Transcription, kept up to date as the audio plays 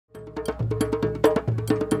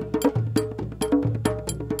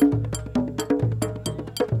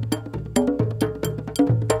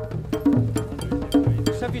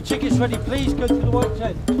Tickets ready, please go to the white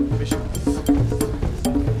tent. Mishaps.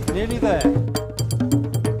 Nearly there.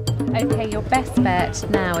 Okay, your best bet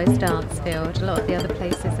now is Dancefield. A lot of the other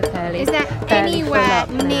places are fairly. Is there fairly anywhere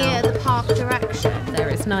full up near now. the park direction? There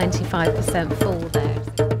is 95% full there.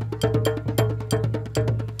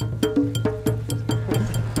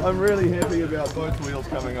 I'm really happy about both wheels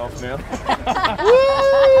coming off now.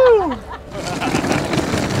 Woo!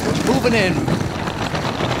 Moving in.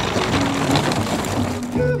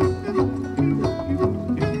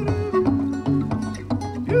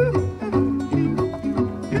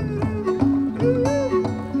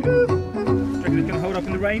 Hold up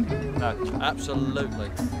in the rain? No,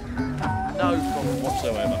 absolutely. No problem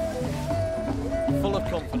whatsoever. Full of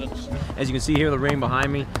confidence. As you can see here, the rain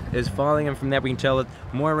behind me is falling, and from that we can tell that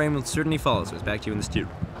more rain will certainly follow. So it's back to you in the studio.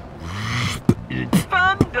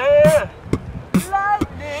 Thunder,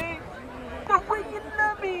 lightning, the way you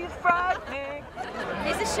love me is frightening.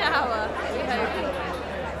 It's a shower, we hope.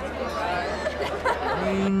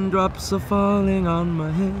 Raindrops are falling on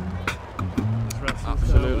my head.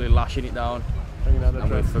 Absolutely lashing it down. And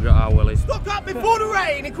we forgot our willies. Stock up before the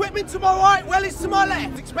rain. Equipment to my right, wellies to my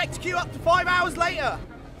left. Expect to queue up to 5 hours later.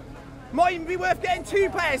 Might even be worth getting 2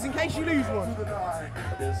 pairs in case you lose one.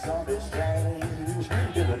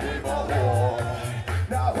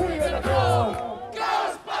 Now who you gonna call?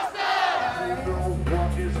 Ghostbusters! You know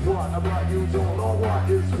what is what, but you don't know what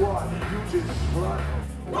is what. You just run.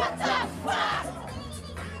 What the fuck?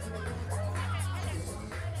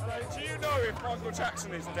 do you know if Michael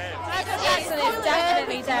Jackson is dead? Michael Jackson is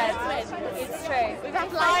definitely dead. It's true. We've had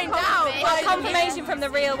blind out. We've got confirmation from the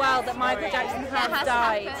real world that Michael Jackson has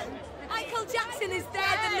died. Michael Jackson is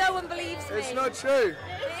dead and no one believes me. It's not true.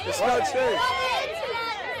 It's not true.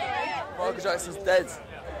 Michael Jackson's dead.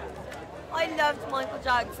 I loved Michael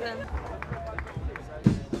Jackson.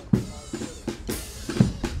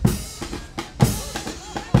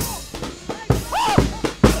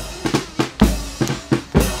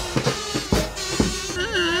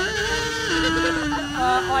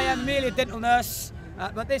 I am merely a dental nurse,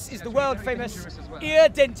 but this is the world famous ear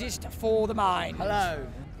dentist for the mind. Hello.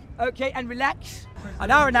 Okay, and relax.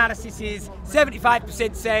 And our analysis is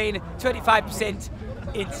 75% sane, 25%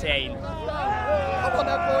 insane. Come on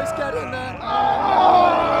then, boys, get in there. I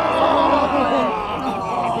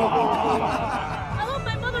hope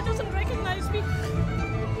my mother doesn't recognize me.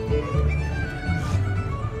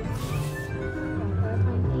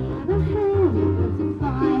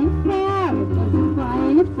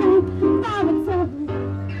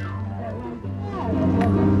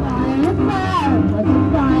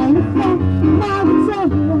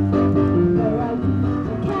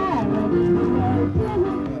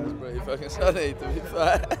 That's pretty fucking sunny, to be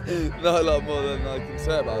fair. Not a lot more than I can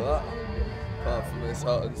say about that. Apart from it's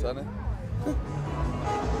hot and sunny.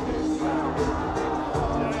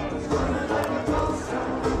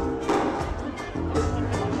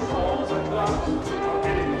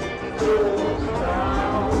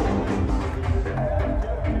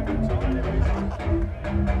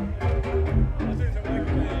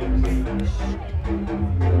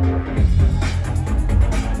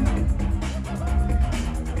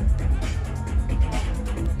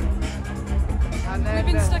 We've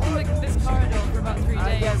been stuck in this corridor for about 3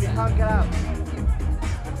 days. Yeah, we can't get out.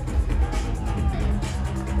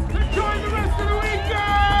 Enjoy the rest of the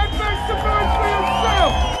weekend! Make some noise for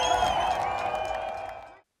yourself!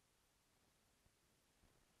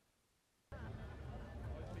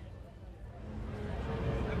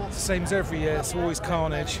 It's the same as every year, it's always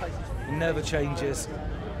carnage. It never changes.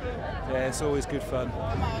 Yeah, it's always good fun. Come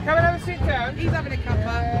and have a sit down. He's having a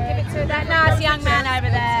cuppa. Give it to that nice young man over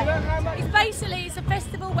there. It's a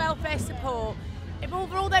festival welfare support. If all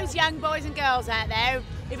for all those young boys and girls out there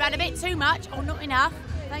who've had a bit too much or not enough,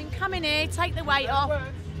 they can come in here, take the weight off,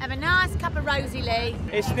 have a nice cup of Rosie Lee.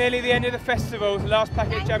 It's nearly the end of the festival. The last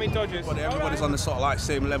packet of Jammy Dodgers. But everybody's on the sort of like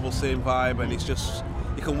same level, same vibe, and it's just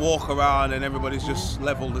you can walk around and everybody's just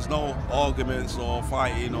level. There's no arguments or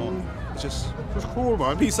fighting or it's just cool,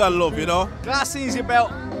 man. Peace and love, you know. Glass easy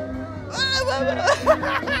belt.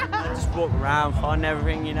 Just walk around, find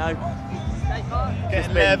everything, you know.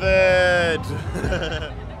 Get levered.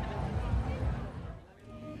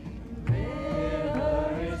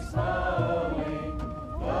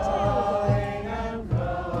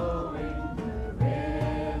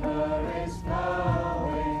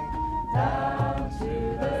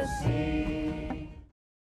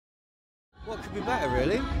 What could be better,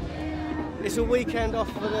 really? It's a weekend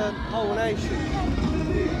off for the whole nation.